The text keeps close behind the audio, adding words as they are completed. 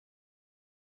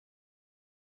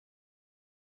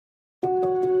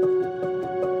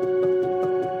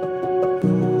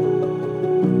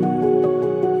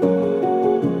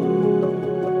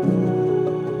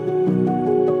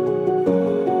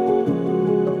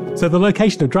So the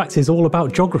location of Drax is all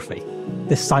about geography.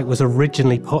 This site was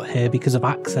originally put here because of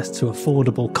access to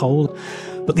affordable coal,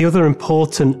 but the other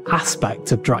important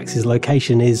aspect of Drax's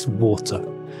location is water.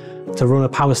 To run a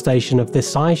power station of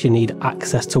this size, you need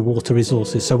access to water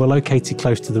resources. So we're located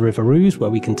close to the River Ouse, where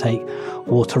we can take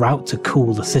water out to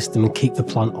cool the system and keep the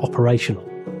plant operational.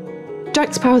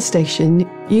 Drax Power Station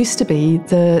used to be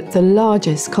the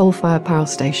largest coal-fired power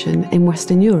station in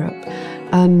Western Europe,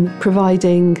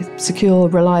 providing secure,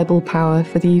 reliable power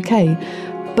for the UK.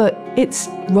 But its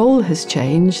role has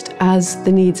changed as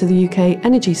the needs of the UK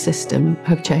energy system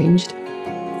have changed.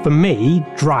 For me,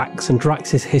 Drax and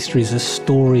Drax's history is a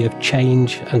story of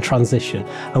change and transition.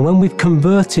 And when we've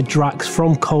converted Drax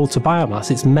from coal to biomass,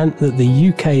 it's meant that the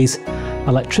UK's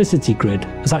electricity grid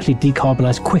has actually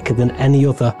decarbonised quicker than any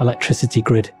other electricity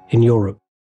grid in Europe.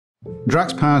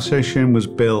 Drax Power Station was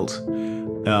built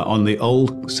on the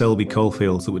old Selby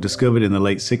coalfields that were discovered in the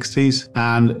late 60s.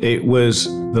 And it was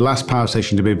the last power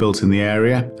station to be built in the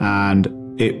area, and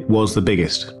it was the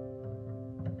biggest.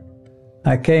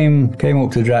 I came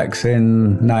up to Drax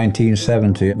in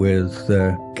 1970 with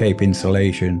Cape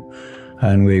Insulation,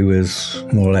 and we was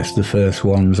more or less the first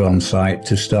ones on site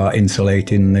to start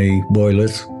insulating the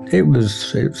boilers.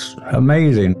 It's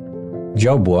amazing.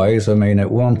 Job-wise, I mean,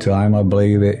 at one time, I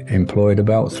believe it employed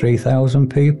about 3,000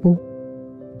 people.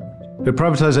 The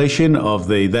privatisation of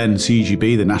the then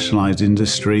CGB, the nationalised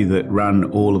industry that ran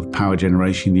all of power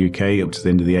generation in the UK up to the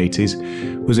end of the 80s,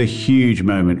 was a huge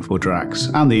moment for Drax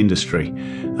and the industry.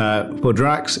 For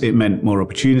Drax, it meant more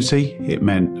opportunity, it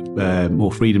meant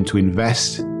more freedom to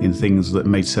invest in things that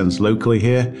made sense locally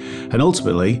here, and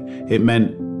ultimately, it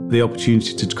meant the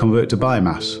opportunity to convert to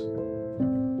biomass.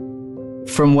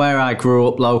 From where I grew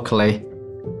up locally,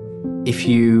 if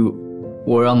you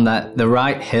were on the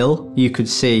right hill, you could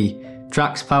see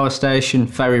Drax Power Station,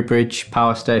 Ferrybridge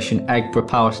Power Station, Eggborough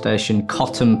Power Station,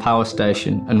 Cotton Power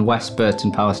Station and West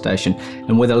Burton Power Station.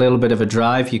 And with a little bit of a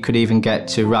drive, you could even get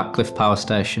to Ratcliffe Power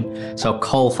Station. So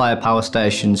coal-fired power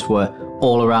stations were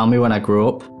all around me when I grew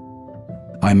up.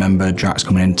 I remember Drax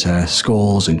coming into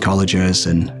schools and colleges,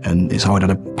 and it's always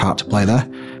had a part to play there.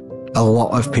 A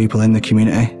lot of people in the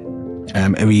community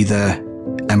are either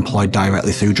employed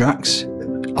directly through Drax,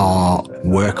 or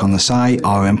work on the site,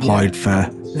 or employed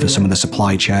for some of the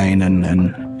supply chain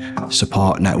and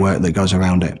support network that goes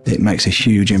around it. It makes a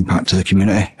huge impact to the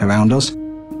community around us.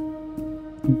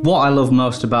 What I love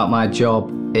most about my job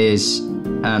is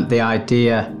the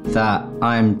idea that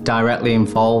I'm directly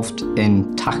involved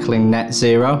in tackling net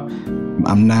zero.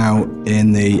 I'm now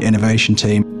in the innovation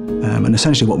team, and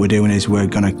essentially what we're doing is we're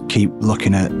going to keep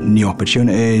looking at new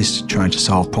opportunities, trying to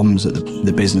solve problems that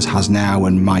the business has now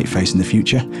and might face in the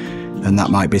future. And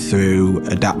that might be through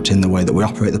adapting the way that we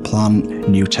operate the plant,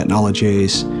 new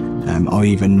technologies, or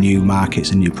even new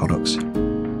markets and new products.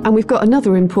 And we've got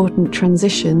another important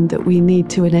transition that we need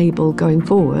to enable going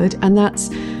forward, and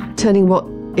that's turning what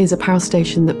is a power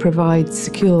station that provides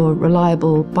secure,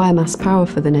 reliable biomass power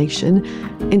for the nation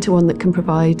into one that can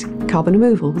provide carbon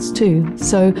removals too.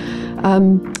 So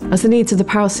as the needs of the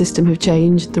power system have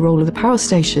changed, the role of the power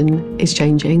station is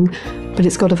changing, but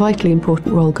it's got a vitally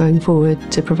important role going forward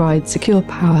to provide secure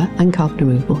power and carbon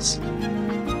removals.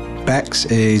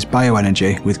 BECCS is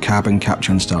bioenergy with carbon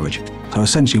capture and storage. So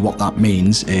essentially what that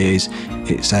means is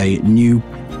it's a new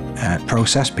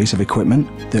piece of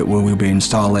equipment that we will be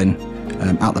installing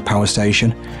at the power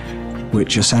station,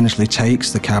 which essentially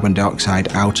takes the carbon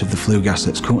dioxide out of the flue gas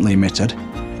that's currently emitted,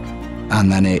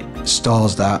 and then it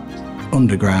stores that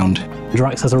underground.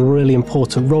 Drax has a really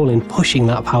important role in pushing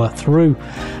that power through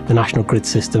the national grid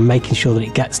system, making sure that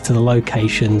it gets to the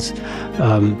locations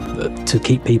to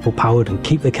keep people powered and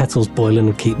keep the kettles boiling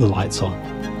and keep the lights on.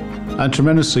 I'm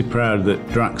tremendously proud that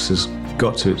Drax has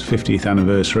got to its 50th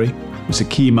anniversary. It's a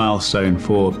key milestone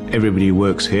for everybody who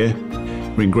works here.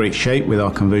 We're in great shape with our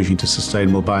conversion to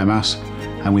sustainable biomass,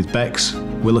 and with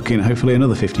BECCS, we're looking at hopefully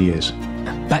another 50 years.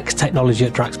 BECCS technology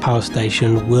at Drax Power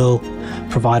Station will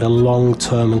provide a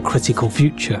long-term and critical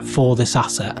future for this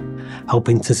asset,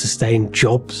 helping to sustain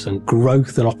jobs and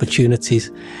growth and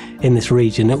opportunities in this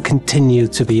region. It will continue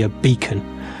to be a beacon,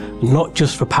 not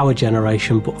just for power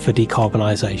generation, but for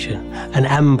decarbonisation, an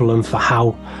emblem for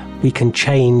how we can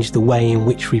change the way in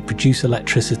which we produce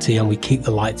electricity and we keep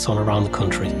the lights on around the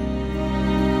country.